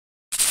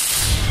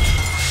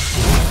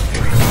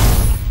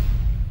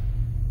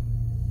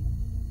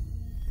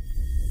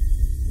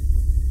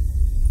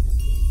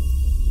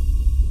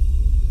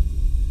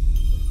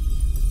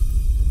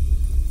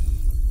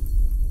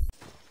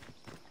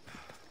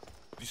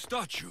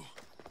statue.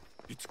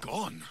 It's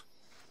gone.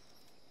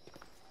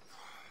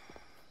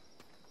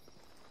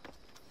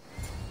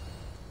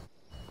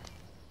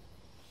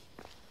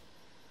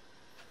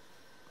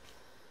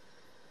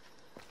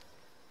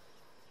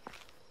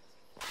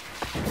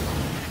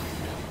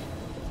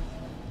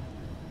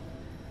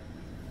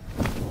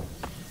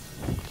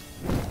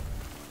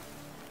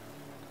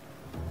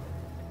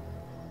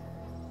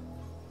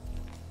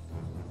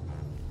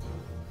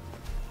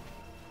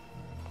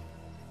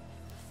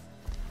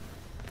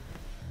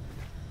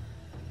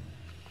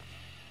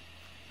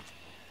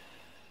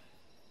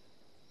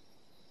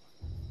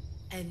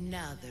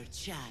 Another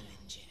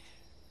challenger.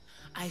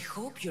 I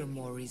hope you're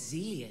more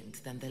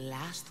resilient than the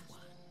last one.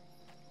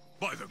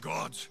 By the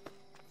gods!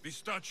 This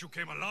statue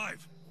came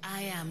alive!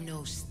 I am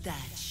no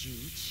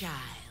statue,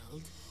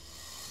 child.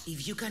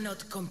 If you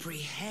cannot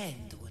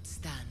comprehend what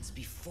stands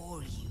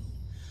before you,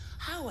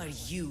 how are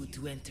you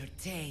to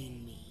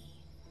entertain me?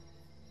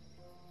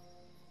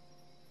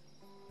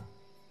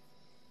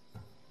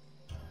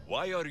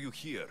 Why are you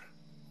here?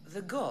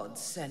 The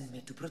gods sent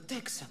me to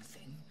protect something,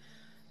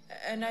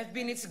 and I've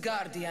been its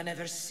guardian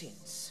ever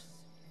since.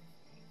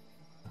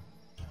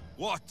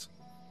 What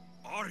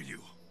are you?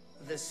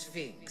 The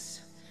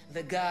Sphinx,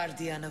 the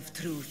guardian of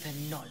truth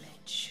and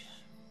knowledge.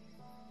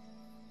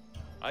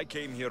 I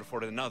came here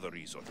for another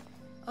reason.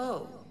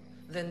 Oh,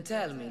 then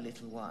tell me,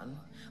 little one,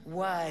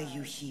 why are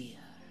you here?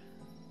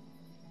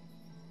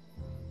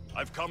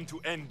 I've come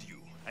to end you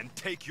and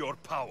take your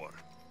power.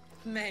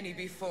 Many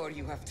before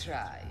you have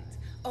tried.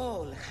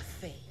 All have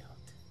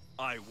failed.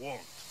 I won't.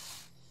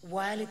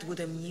 While it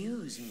would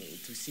amuse me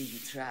to see you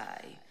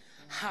try,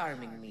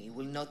 harming me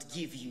will not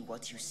give you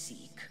what you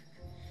seek.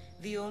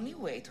 The only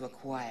way to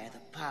acquire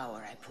the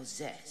power I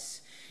possess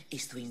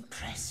is to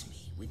impress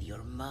me with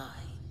your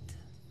mind.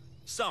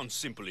 Sounds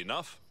simple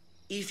enough.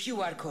 If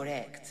you are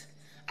correct,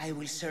 I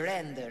will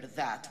surrender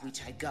that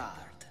which I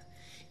guard.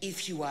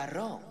 If you are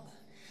wrong,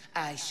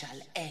 I shall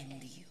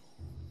end you.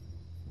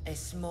 As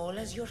small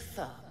as your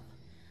thumb,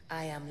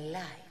 I am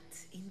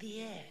light in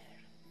the air.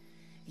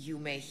 You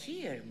may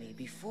hear me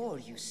before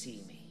you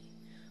see me,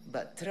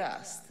 but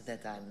trust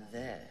that I'm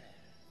there.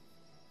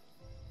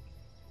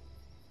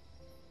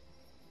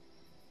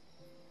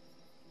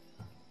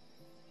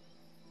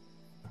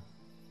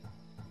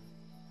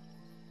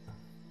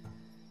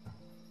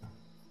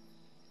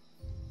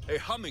 A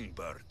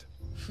hummingbird.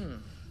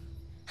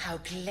 How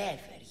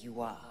clever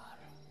you are.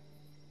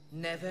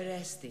 Never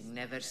resting,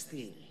 never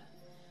still.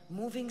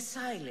 Moving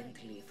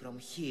silently from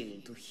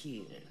hill to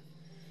hill.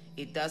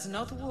 It does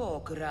not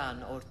walk,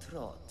 run, or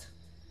trot.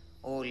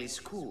 All is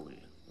cool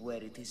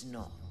where it is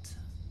not.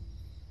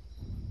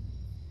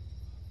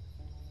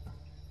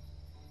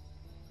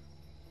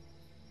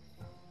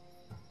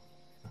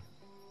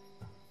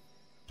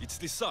 It's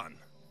the sun.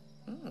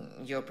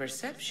 Your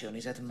perception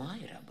is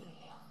admirable.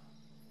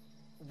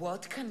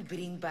 What can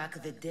bring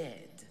back the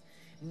dead?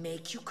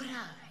 Make you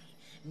cry,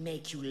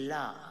 make you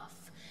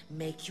laugh,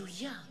 make you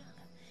young.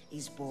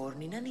 Is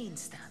born in an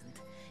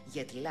instant,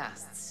 yet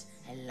lasts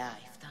a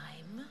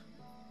lifetime?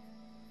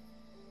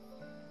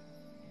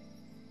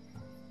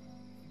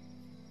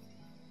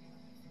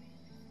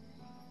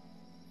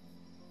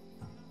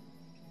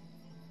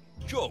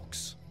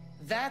 Jokes.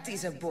 That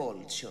is a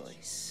bold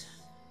choice.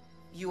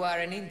 You are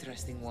an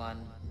interesting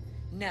one.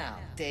 Now,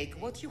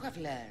 take what you have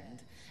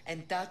learned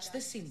and touch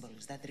the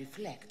symbols that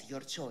reflect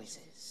your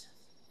choices.